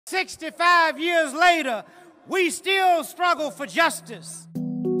65 years later, we still struggle for justice.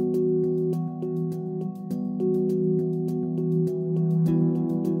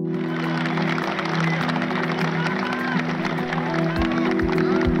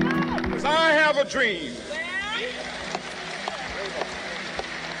 I have a dream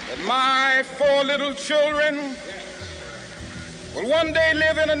that my 4 little children will one day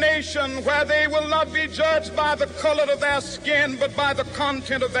live in a nation where they will not be judged by the color of their skin, but by the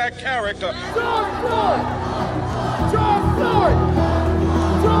content of their character. George Floyd! George Floyd!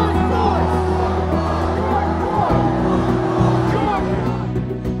 George Floyd!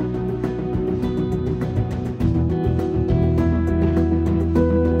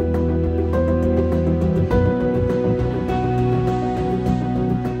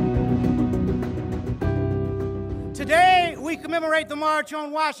 Today, we commemorate the March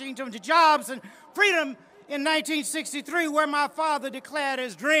on Washington to Jobs and Freedom in 1963, where my father declared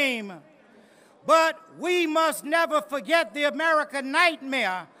his dream. But we must never forget the American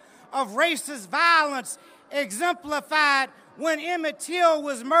nightmare of racist violence exemplified when Emmett Till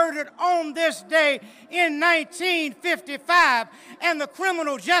was murdered on this day in 1955, and the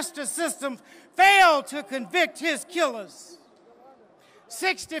criminal justice system failed to convict his killers.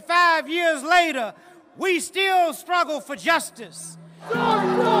 65 years later, we still struggle for justice. George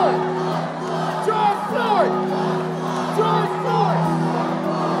Floyd!